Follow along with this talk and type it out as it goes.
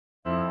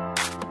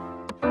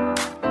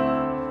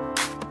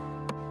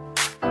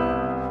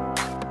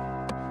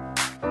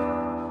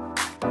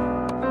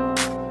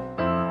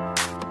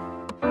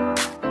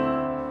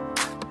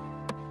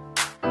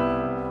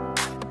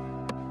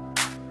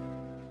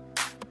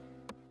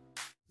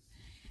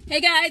Hey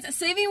guys,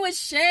 Saving with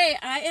Shay.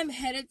 I am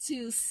headed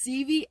to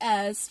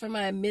CVS for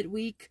my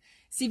midweek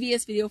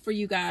CVS video for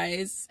you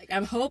guys.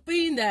 I'm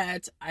hoping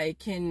that I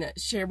can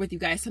share with you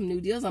guys some new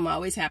deals. I'm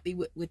always happy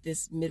with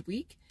this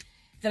midweek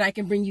that I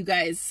can bring you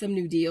guys some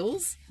new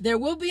deals. There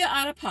will be an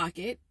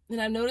out-of-pocket, and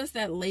I've noticed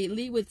that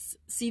lately with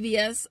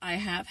CVS, I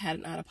have had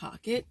an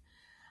out-of-pocket.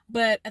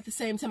 But at the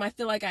same time, I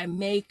feel like I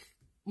make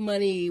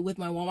money with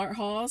my Walmart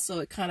haul, so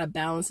it kind of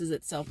balances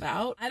itself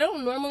out. I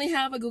don't normally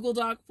have a Google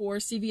Doc for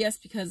CVS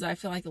because I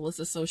feel like the list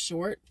is so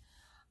short.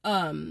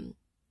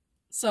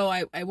 So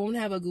I won't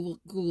have a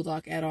Google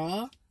Doc at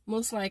all,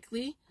 most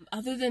likely.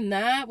 Other than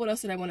that, what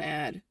else did I want to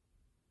add?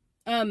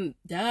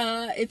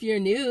 If you're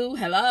new,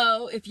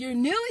 hello. If you're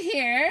new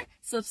here,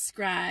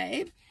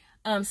 subscribe.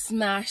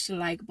 Smash the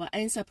like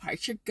button,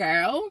 support your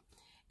girl.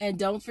 And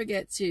don't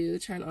forget to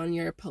turn on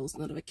your post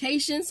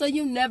notifications so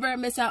you never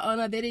miss out on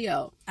a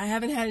video. I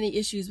haven't had any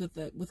issues with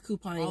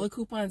couponing. All the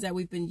coupons that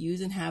we've been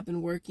using have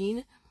been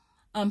working.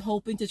 I'm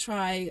hoping to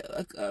try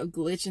a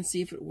glitch and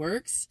see if it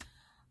works.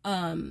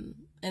 And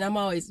I'm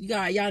always,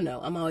 y'all know,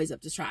 I'm always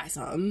up to try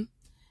something.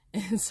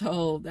 And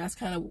so that's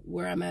kind of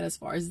where I'm at as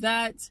far as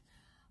that.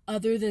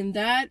 Other than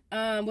that,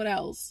 what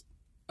else?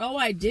 Oh,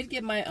 I did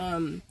get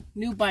my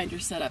new binder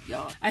set up,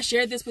 y'all. I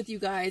shared this with you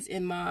guys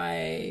in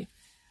my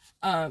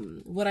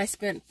what I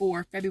spent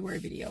for February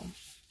video.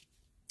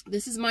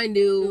 This is my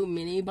new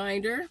mini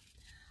binder.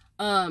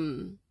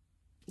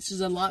 This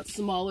is a lot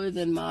smaller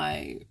than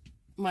my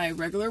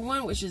regular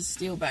one, which is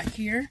still back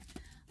here.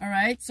 All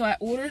right, so I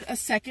ordered a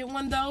second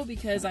one though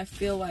because I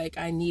feel like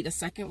I need a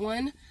second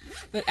one.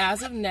 But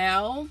as of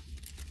now,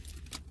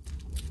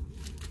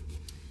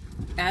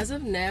 as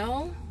of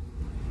now,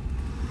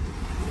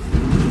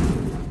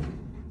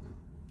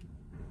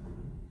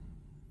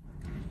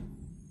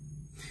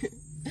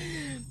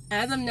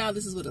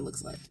 this is what it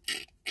looks like.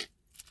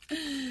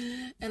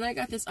 And I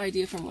got this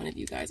idea from one of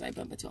you guys I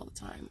bump into all the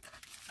time.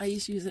 I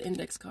used to use an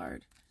index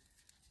card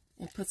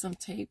and put some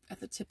tape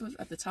at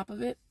the top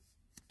of it,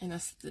 and I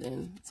slipped it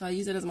in. So I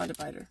use it as my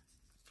divider,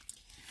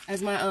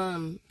 as my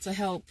to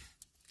help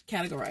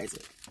categorize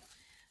it.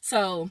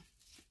 So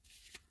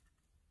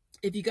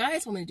if you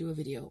guys want me to do a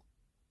video,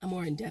 a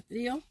more in-depth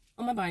video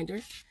on my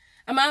binder,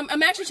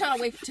 I'm actually trying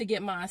to wait to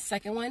get my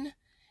second one,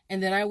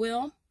 and then I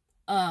will.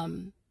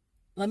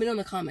 Let me know in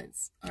the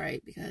comments, all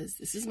right? Because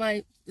this is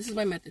my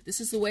method. This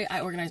is the way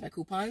I organize my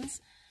coupons.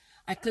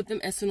 I clip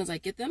them as soon as I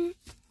get them,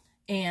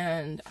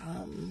 and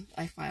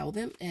I file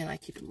them, and I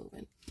keep them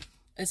moving.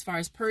 As far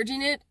as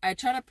purging it, I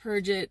try to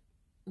purge it,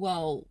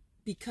 well,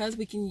 because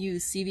we can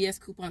use CVS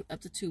coupons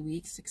up to 2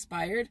 weeks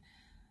expired,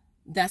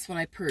 that's when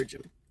I purge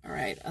them, all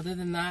right? Other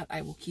than that,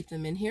 I will keep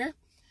them in here.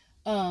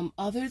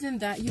 Other than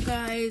that, you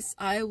guys,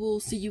 I will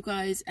see you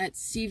guys at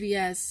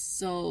CVS,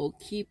 so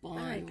keep on.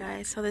 Alright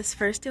guys, so this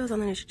first deal is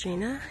on the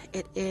Neutrogena.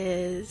 It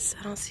is,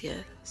 I don't see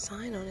a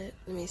sign on it.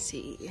 Let me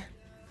see.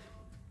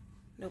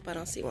 Nope, I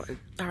don't see one.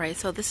 Alright,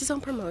 so this is on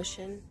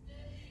promotion.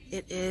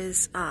 It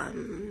is,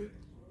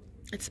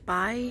 it's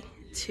buy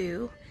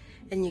two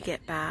and you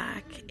get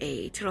back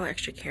a $2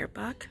 extra care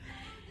buck.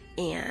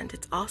 And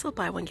it's also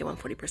buy one, get one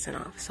 40%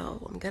 off.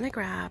 So I'm gonna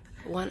grab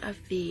one of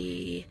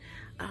the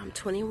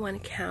 21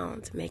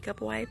 count makeup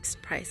wipes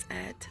priced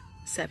at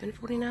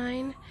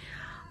 $7.49.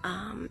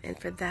 And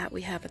for that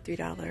we have a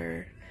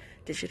 $3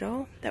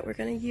 digital that we're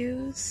gonna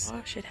use.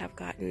 I should have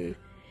gotten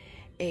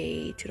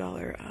a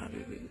 $2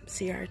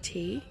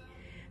 CRT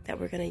that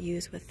we're gonna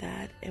use with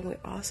that, and we're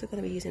also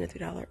gonna be using a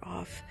 $3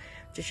 off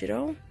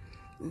digital.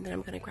 And then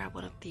I'm gonna grab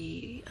one of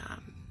the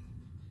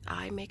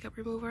eye makeup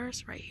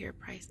removers right here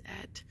priced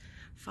at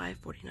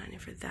 $5.49,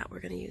 and for that we're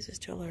going to use this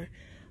 $2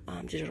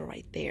 digital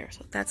right there.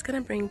 So that's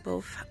going to bring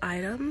both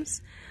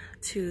items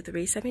to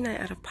 $3.79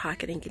 out of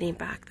pocket and getting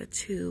back the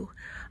two,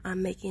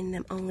 making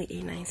them only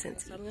 89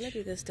 cents. So I'm going to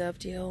do this Dove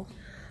deal.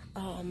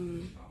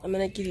 I'm going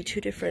to give you two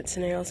different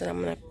scenarios and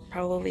I'm going to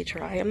probably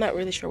try. I'm not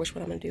really sure which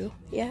one I'm going to do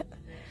yet,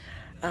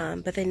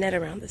 but they net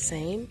around the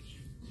same.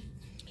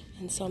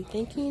 And so I'm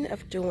thinking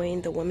of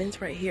doing the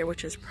women's right here,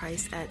 which is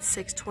priced at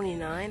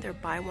 $6.29. They're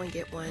buy one,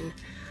 get one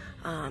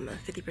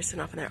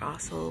 50% off, and they're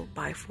also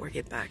buy four,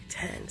 get back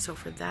 10. So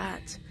for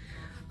that,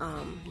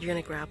 you're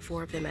gonna grab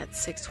 4 of them at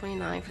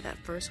 $6.29 for that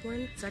first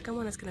one. Second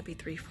one is gonna be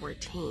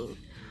 $3.14.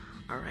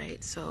 All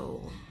right,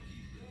 so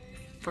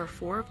for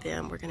 4 of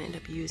them, we're gonna end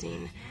up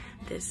using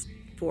this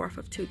 4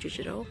 of 2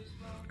 digital.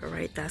 All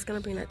right, that's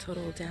gonna bring that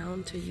total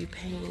down to you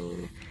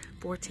paying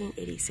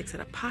 $14.86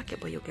 out of pocket,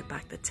 but you'll get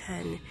back the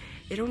 10.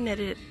 It'll net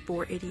it at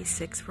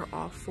 $4.86 for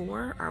all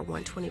 4, or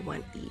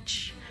 $121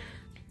 each.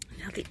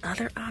 Now the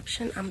other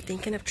option I'm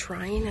thinking of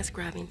trying is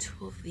grabbing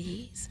 2 of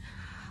these.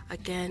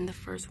 Again, the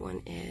first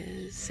one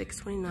is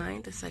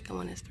 $6.29, the second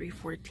one is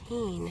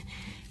 $3.14,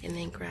 and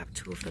then grab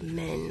 2 of the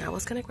men. I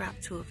was gonna grab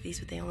 2 of these,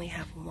 but they only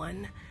have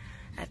 1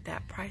 at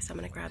that price. I'm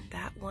gonna grab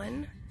that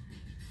one.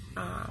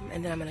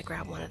 And then I'm gonna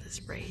grab one of the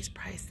sprays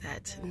priced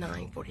at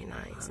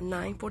 $9.49. So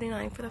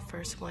 $9.49 for the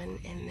first one,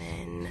 and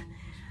then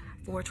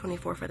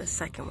 $4.24 for the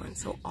second one.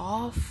 So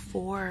all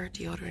 4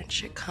 deodorants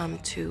should come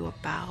to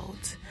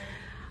about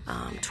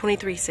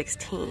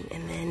 $23.16,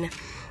 and then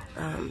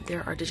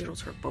there are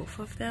digitals for both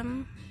of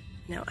them.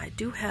 Now I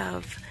do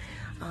have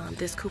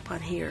this coupon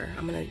here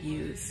I'm gonna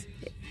use.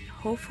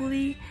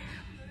 Hopefully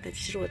the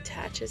digital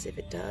attaches. If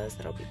it does,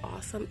 that'll be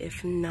awesome.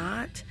 If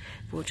not,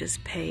 we'll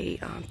just pay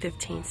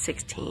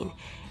 $15.16,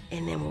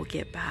 and then we'll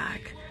get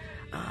back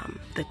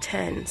the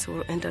 10, so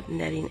we'll end up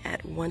netting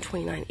at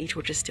 $129 each,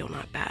 which is still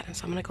not bad. And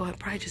so I'm gonna go ahead and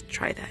probably just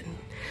try that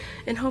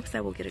in hopes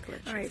that we'll get a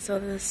glitch. All right, so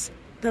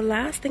the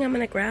last thing I'm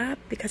gonna grab,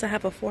 because I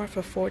have a 4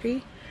 for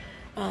 $40,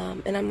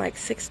 and I'm like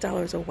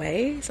 $6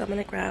 away, so I'm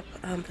gonna grab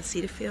the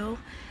Cetaphil,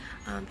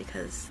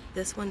 because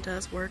this one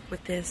does work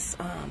with this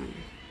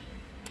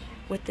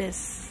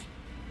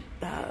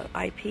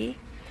IP,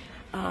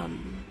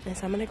 and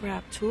so I'm gonna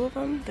grab 2 of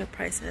them. They're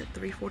priced at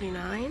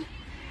 $3.49,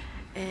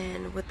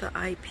 and with the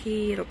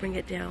IP it'll bring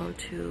it down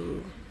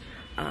to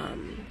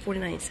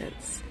 49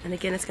 cents, and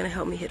again it's gonna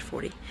help me hit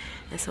 40.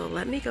 And so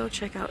let me go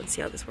check out and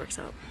see how this works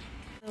out.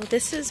 So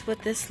this is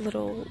what this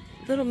little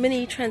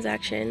mini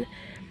transaction,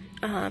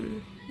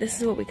 this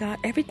is what we got.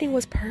 Everything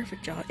was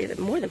perfect, y'all.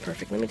 Even more than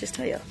perfect. Let me just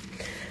tell you.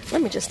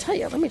 Let me just start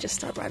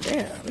right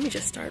there. Let me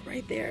just start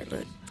right there.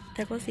 Look,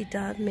 there goes the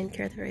Dove Men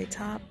Care at the very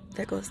top.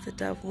 There goes the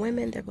Dove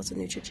Women. There goes the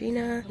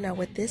Neutrogena. Now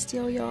with this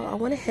deal, y'all, I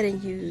went ahead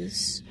and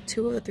used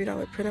 2 of the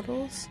 $3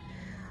 printables,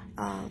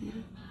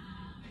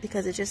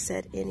 because it just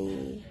said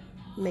any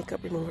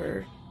makeup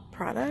remover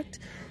product.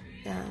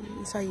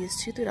 So I used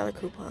 2 $3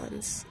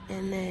 coupons,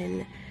 and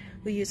then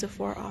we used a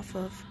 4 off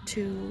of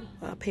 2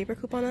 paper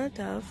coupon on a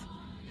Dove,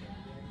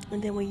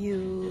 and then we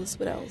use,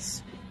 what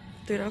else?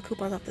 $3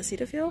 coupons off the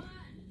Cetaphil.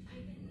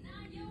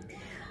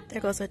 There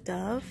goes a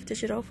Dove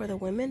digital for the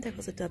women. There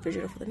goes a Dove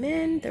digital for the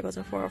men. There goes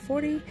a 4 of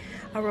 $40.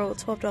 I rolled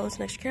 $12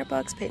 in extra care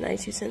bucks, paid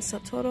 92 cents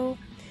subtotal,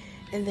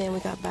 and then we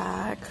got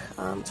back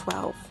 12.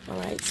 All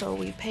right, so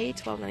we paid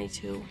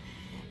 $12.92,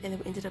 and then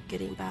we ended up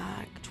getting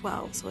back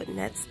 12. So it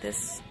nets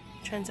this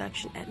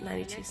transaction at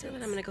 92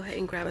 cents. I'm gonna go ahead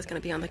and grab. It's gonna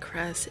be on the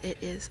Crest. It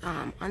is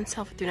on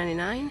sale for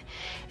 $3.99,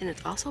 and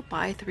it's also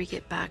buy 3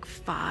 get back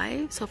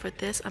 5. So for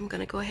this, I'm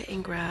gonna go ahead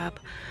and grab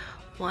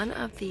 1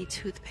 of the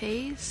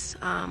toothpaste.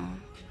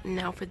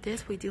 Now for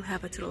this, we do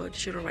have a $2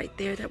 digital right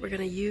there that we're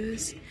gonna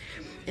use,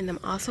 and I'm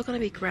also gonna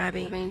be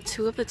grabbing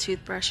 2 of the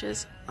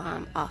toothbrushes,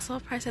 also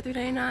priced at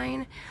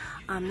 $3.99.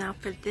 Now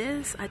for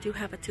this, I do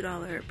have a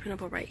 $2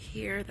 printable right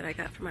here that I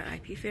got from my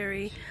Ip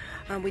Fairy.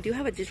 We do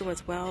have a digital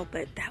as well,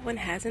 but that one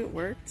hasn't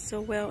worked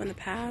so well in the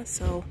past,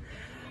 so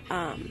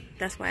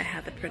that's why I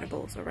have the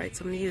printables. All right,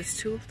 so I'm gonna use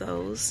 2 of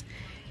those.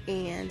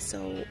 And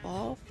so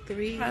all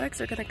 3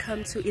 products are going to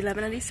come to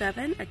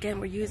 $11.97. Again,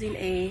 we're using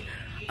a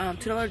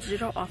 $2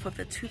 digital off of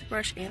the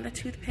toothbrush and the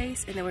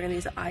toothpaste, and then we're going to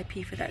use the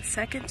IP for that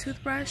second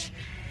toothbrush,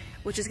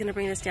 which is going to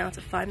bring us down to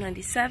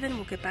 $5.97.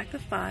 We'll get back to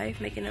 5,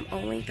 making them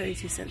only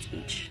 32 cents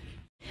each.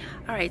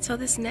 Alright, so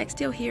this next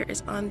deal here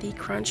is on the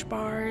Crunch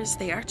Bars.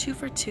 They are 2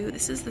 for $2.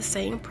 This is the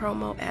same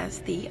promo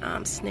as the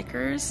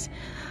Snickers.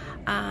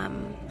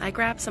 I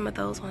grabbed some of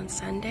those on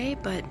Sunday,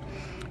 but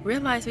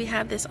realized we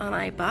have this on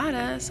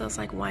Ibotta, so it's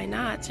like, why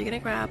not? So you're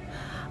gonna grab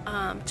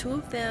 2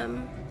 of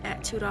them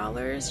at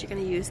 $2. You're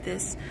gonna use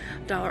this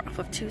 $1 off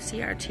of 2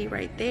 CRT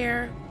right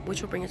there,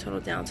 which will bring a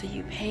total down to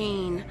you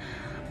paying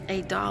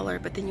 $1,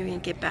 but then you're gonna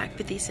get back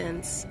 50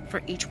 cents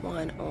for each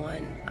one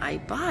on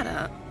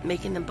Ibotta,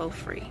 making them both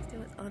free.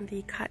 So it's on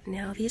the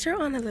Cottonelle. These are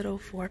on the little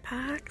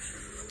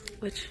 4-packs,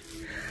 which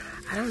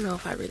I don't know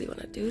if I really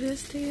want to do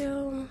this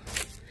deal,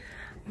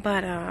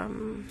 but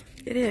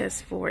it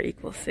is 4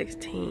 equals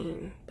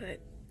 16, but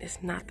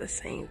it's not the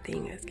same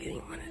thing as getting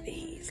one of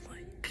these.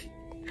 Like,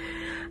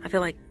 I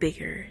feel like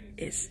bigger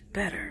is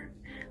better.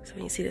 So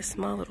when you see this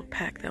small little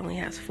pack that only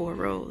has 4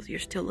 rolls, you're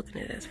still looking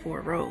at it as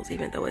 4 rolls,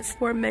 even though it's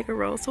 4 mega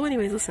rolls. So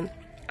anyways, listen,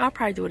 I'll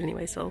probably do it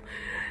anyway. So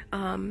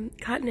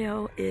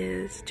Cottonelle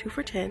is 2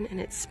 for $10, and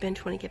it's spend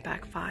 20, get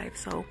back 5.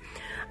 So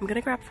I'm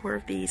gonna grab 4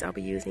 of these. I'll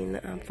be using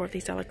 4 of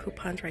these $1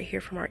 coupons right here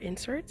from our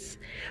inserts.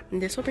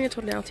 And this will bring a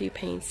total down to you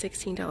paying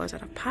 $16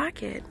 out of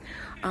pocket,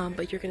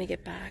 but you're gonna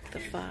get back the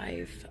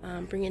 5,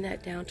 bringing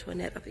that down to a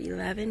net of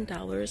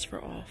 $11 for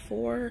all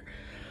 4,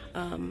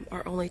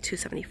 or only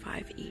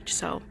 $2.75 each.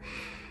 So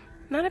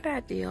not a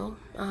bad deal.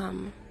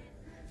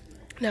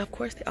 Now, of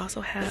course, they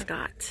also have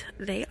Scott.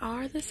 They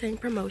are the same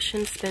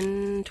promotion,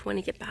 spend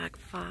 20, get back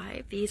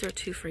 5. These are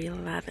 2 for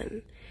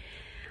 $11.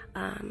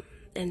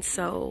 And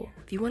so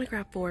if you want to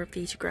grab 4 of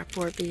these, you grab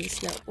 4 of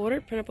these. Now,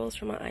 ordered printables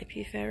from my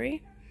Ip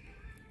Fairy.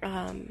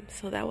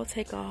 So that will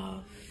take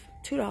off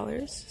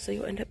 $2. So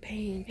you'll end up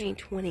paying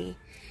 20.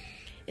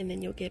 And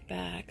then you'll get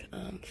back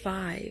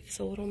 5.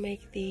 So it'll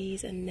make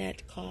these a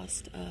net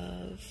cost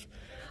of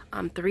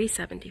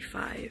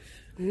 $3.75.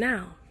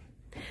 Now,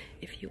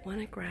 if you want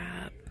to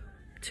grab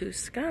 2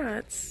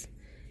 Scotts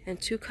and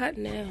 2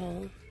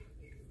 Cottonelle,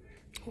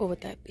 what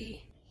would that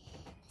be?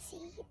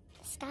 See,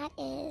 Scott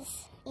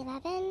is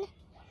 11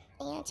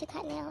 and 2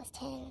 Cottonelle is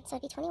 10, so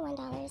it'd be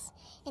 $21.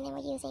 And then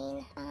we're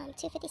using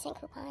 2 50-cent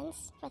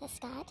coupons for the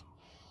Scott,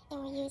 And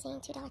we're using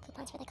 $2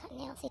 coupons for the cotton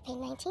nails. We paid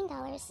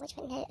 $19, which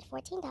would net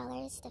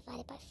 $14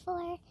 divided by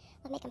 4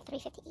 would make them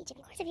 $3.50 each. And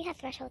of course, if you have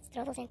thresholds,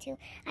 throw those in too.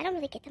 I don't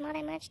really get them all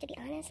that much, to be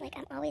honest. Like,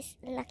 I'm always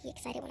lucky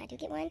excited when I do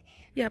get one.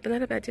 Yeah, but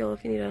not a bad deal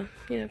if you need a,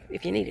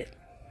 if you need it.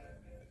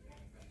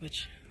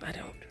 Which I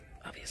don't,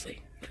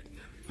 obviously. But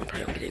I'm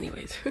probably gonna get it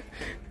anyways.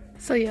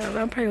 So yeah,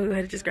 I'm probably gonna go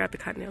ahead and just grab the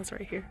cotton nails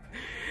right here.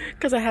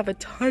 Because I have a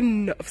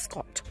ton of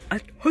Scott. A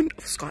ton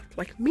of Scott.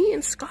 Like me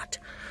and Scott.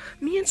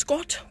 Me and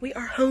Scott, we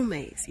are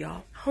homies,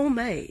 y'all.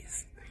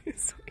 Homies.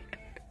 So, yeah.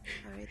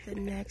 Alright, the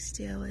next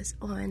deal is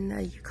on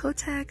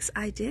Yukotex.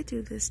 I did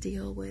do this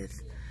deal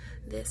with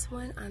this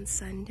one on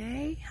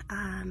Sunday.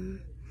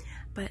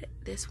 But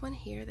this one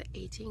here, the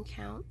 18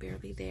 count,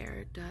 barely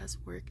there, does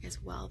work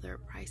as well. They're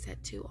priced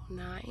at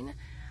 $209.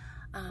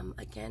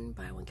 Again,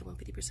 buy one, get one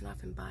 50%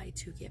 off, and buy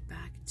two, get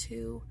back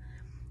two.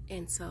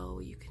 And so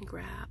you can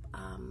grab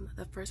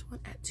the first one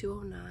at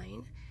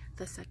 $209,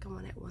 the second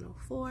one at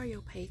 $104.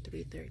 You'll pay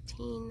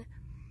 $313.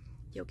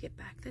 You'll get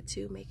back the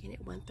two, making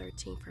it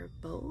 $113 for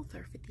both,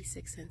 or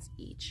 56 cents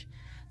each.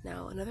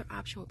 Now, another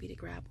option would be to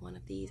grab one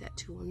of these at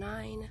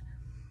 $209.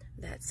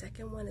 That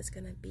second one is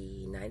going to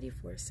be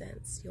 94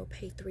 cents. You'll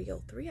pay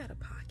 $303 out of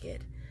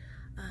pocket.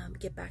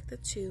 Get back the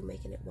two,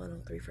 making it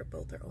 $103 for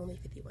both. They're only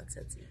 51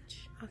 cents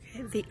each.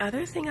 Okay, the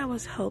other thing I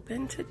was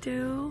hoping to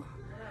do,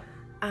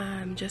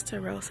 just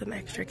to roll some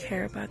extra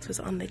carrot bucks, was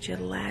on the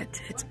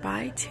Gillette. It's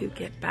buy two,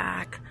 get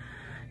back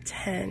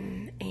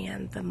 10,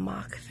 and the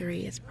Mach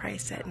 3 is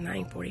priced at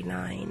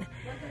 $9.49.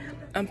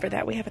 For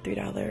that, we have a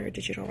 $3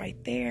 digital right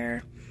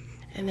there.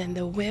 And then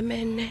the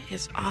women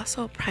is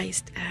also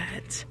priced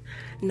at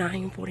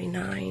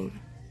 $9.49,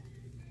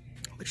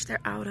 which they're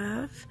out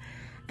of.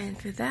 And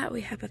for that,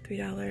 we have a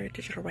 $3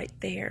 digital right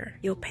there.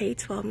 You'll pay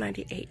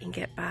 $12.98 and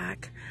get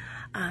back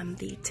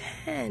the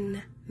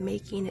 10,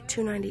 making it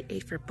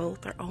 $2.98 for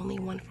both, are only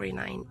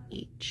 $1.49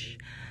 each.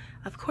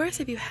 Of course,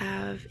 if you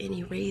have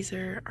any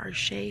razor or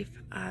shave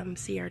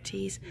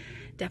CRTs,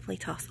 definitely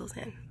toss those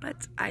in.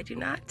 But I do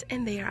not,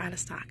 and they are out of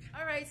stock.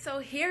 All right, so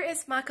here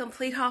is my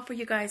complete haul for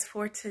you guys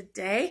for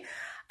today.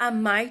 I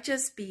might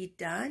just be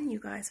done,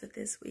 you guys, with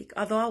this week.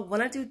 Although I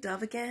want to do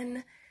Dove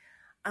again,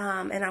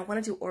 and I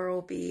want to do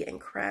Oral-B and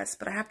Crest,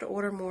 but I have to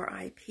order more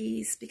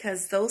IPs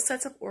because those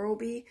sets of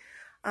Oral-B,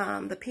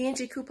 the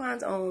P&G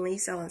coupons only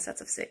sell in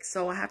sets of 6,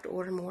 so I have to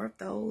order more of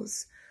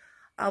those.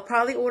 I'll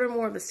probably order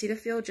more of the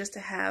Cetaphil just to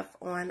have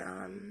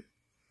on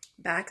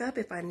backup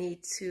if I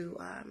need to,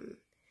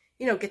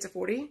 you know, get to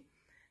 40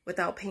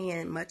 without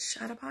paying much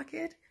out of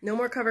pocket. No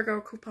more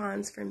CoverGirl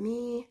coupons for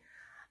me.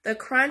 The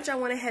Crunch, I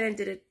went ahead and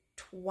did it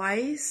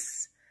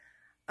twice.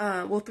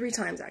 Well, 3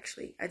 times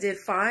actually. I did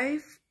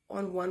 5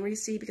 on one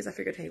receipt because I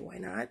figured, hey, why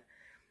not?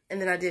 And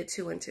then I did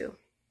 2 and 2.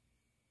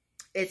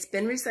 It's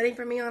been resetting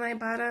for me on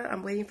Ibotta.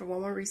 I'm waiting for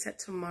one more reset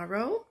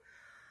tomorrow.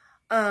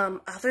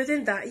 Other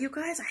than that, you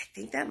guys, I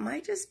think that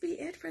might just be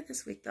it for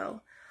this week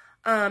though.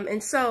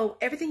 And so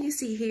everything you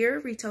see here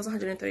retails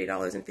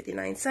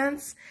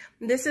 $130.59.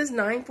 This is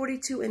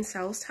 $9.42 in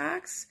sales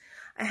tax.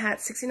 I had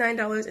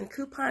 $69 in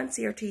coupons,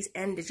 CRTs,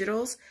 and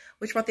digitals,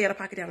 which brought the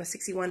out-of-pocket down to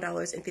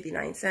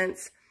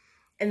 $61.59.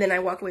 And then I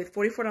walk away with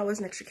 $44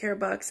 in extra care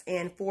bucks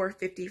and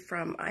 $4.50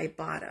 from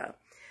Ibotta.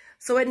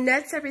 So it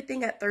nets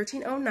everything at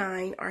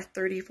 $13.09 or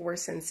 34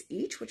 cents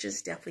each, which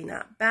is definitely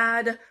not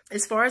bad.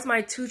 As far as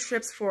my 2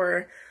 trips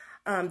for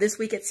this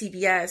week at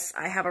CVS,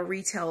 I have a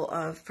retail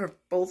of, for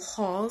both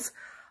hauls,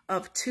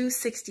 of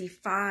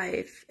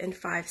 $265.05,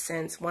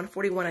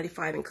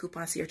 $141.95 in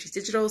coupon CRTs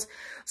digitals.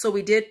 So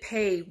we did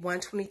pay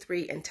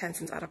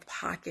 $123.10 out of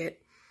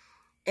pocket.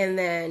 And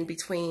then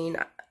between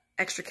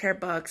extra care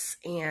bucks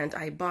and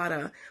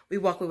Ibotta, we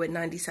walk away with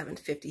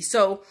 $97.50.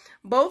 So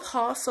both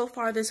hauls so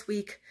far this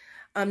week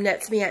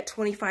nets me at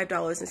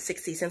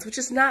 $25.60, which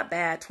is not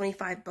bad.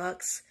 25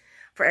 bucks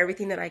for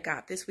everything that I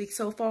got this week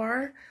so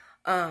far,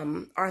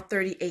 are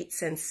 38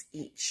 cents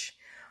each.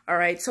 All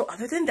right, so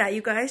other than that,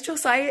 you guys,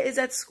 Josiah is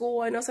at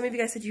school. I know some of you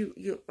guys said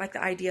you like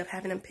the idea of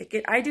having him pick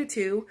it. I do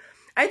too.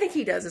 I think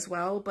he does as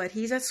well, but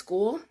he's at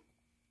school.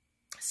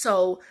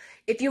 So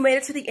if you made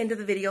it to the end of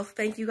the video,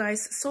 thank you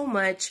guys so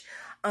much.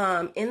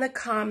 In the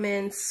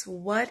comments,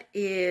 what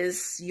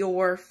is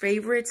your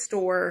favorite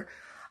store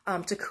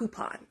to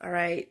coupon? All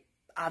right.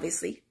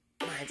 Obviously,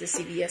 mine's is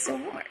CVS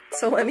and Walmart.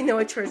 So let me know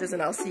what yours is,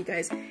 and I'll see you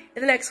guys in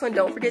the next one.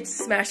 Don't forget to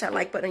smash that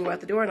like button when you're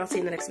out the door, and I'll see you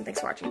in the next one. Thanks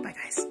for watching. Bye,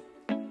 guys.